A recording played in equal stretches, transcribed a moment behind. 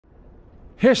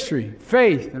history,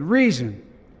 faith, and reason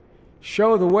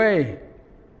show the way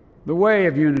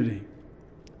of unity.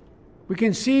 We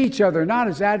can see each other not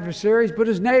as adversaries, but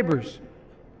as neighbors.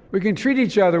 We can treat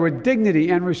each other with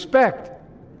dignity and respect.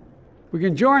 We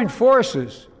can join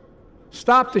forces,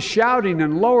 stop the shouting,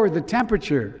 and lower the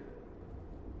temperature.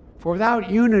 For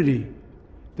without unity,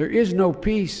 there is no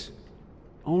peace,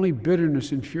 only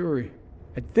bitterness and fury.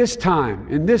 At this time,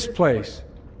 in this place,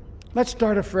 let's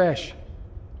start afresh,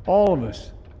 all of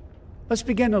us. Let's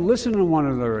begin to listen to one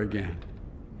another again,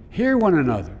 hear one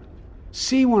another,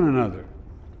 see one another,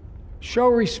 show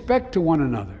respect to one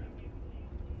another.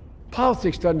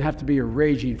 Politics doesn't have to be a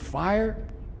raging fire,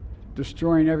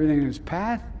 destroying everything in its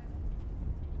path.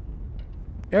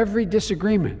 Every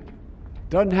disagreement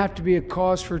doesn't have to be a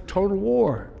cause for total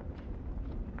war.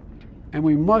 And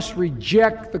we must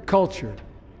reject the culture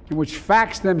in which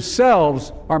facts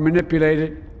themselves are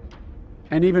manipulated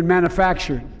and even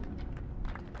manufactured.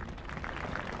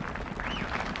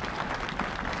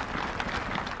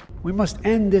 We must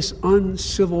end this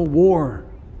uncivil war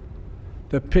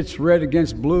that pits red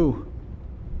against blue,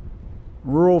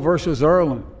 rural versus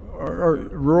urban,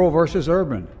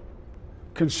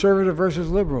 conservative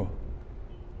versus liberal.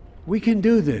 We can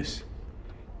do this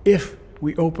if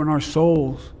we open our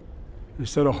souls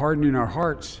instead of hardening our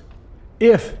hearts,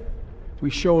 if we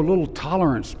show a little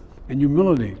tolerance and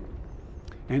humility,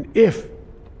 and if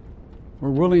we're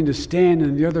willing to stand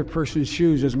in the other person's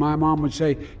shoes, as my mom would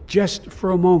say, just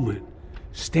for a moment,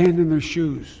 stand in their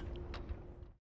shoes.